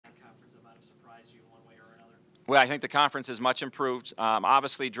Well, I think the conference is much improved.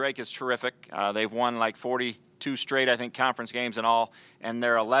 Obviously, Drake is terrific. They've won like 42 straight, I think, conference games and all, and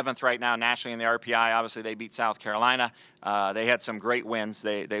they're 11th right now nationally in the RPI. Obviously, they beat South Carolina. They had some great wins.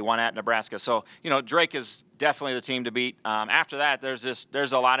 They won at Nebraska. So, you know, Drake is definitely the team to beat. After that,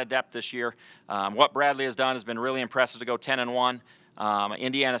 there's a lot of depth this year. What Bradley has done has been really impressive to go 10-1.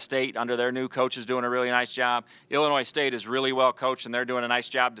 Indiana State, under their new coach, is doing a really nice job. Illinois State is really well coached, and they're doing a nice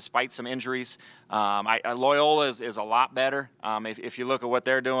job despite some injuries. Loyola is a lot better if you look at what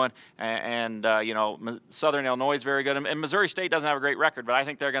they're doing. And you know, Southern Illinois is very good. And Missouri State doesn't have a great record, but I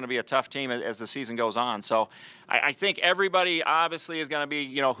think they're going to be a tough team as the season goes on. So I think everybody obviously is going to be,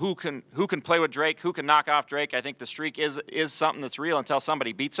 you know, who can play with Drake, who can knock off Drake. I think the streak is something that's real until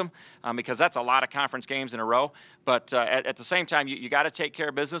somebody beats them, because that's a lot of conference games in a row. But at the same time, you got to take care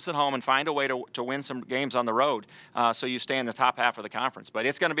of business at home and find a way to win some games on the road, so you stay in the top half of the conference. But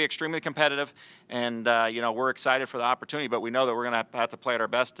it's going to be extremely competitive, and you know, we're excited for the opportunity, but we know that we're going to have to play at our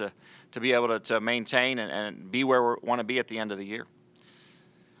best to be able to maintain and be where we want to be at the end of the year.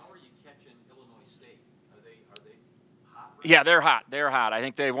 How are you catching Illinois State? Are they hot? Yeah, they're hot. They're hot. I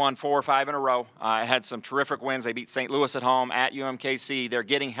think they've won 4 or 5 in a row. Had some terrific wins. They beat St. Louis at home, at UMKC. They're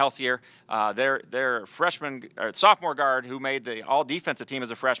getting healthier. Their freshman or sophomore guard, who made the all-defensive team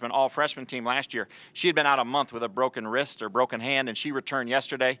as a freshman, all-freshman team last year, she had been out a month with a broken wrist or broken hand, and she returned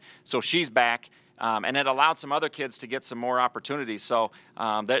yesterday, so she's back. And it allowed some other kids to get some more opportunities. So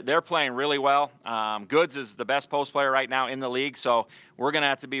they're playing really well. Goods is the best post player right now in the league, so we're going to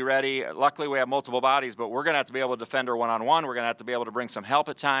have to be ready. Luckily, we have multiple bodies, but we're going to have to be able to defend her one-on-one. We're going to have to be able to bring some help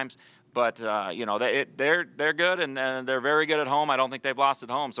at times. But, you know, they're good, and they're very good at home. I don't think they've lost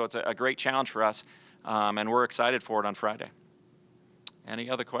at home, so it's a great challenge for us, and we're excited for it on Friday. Any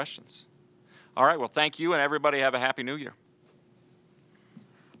other questions? All right, well, thank you, and everybody have a Happy New Year.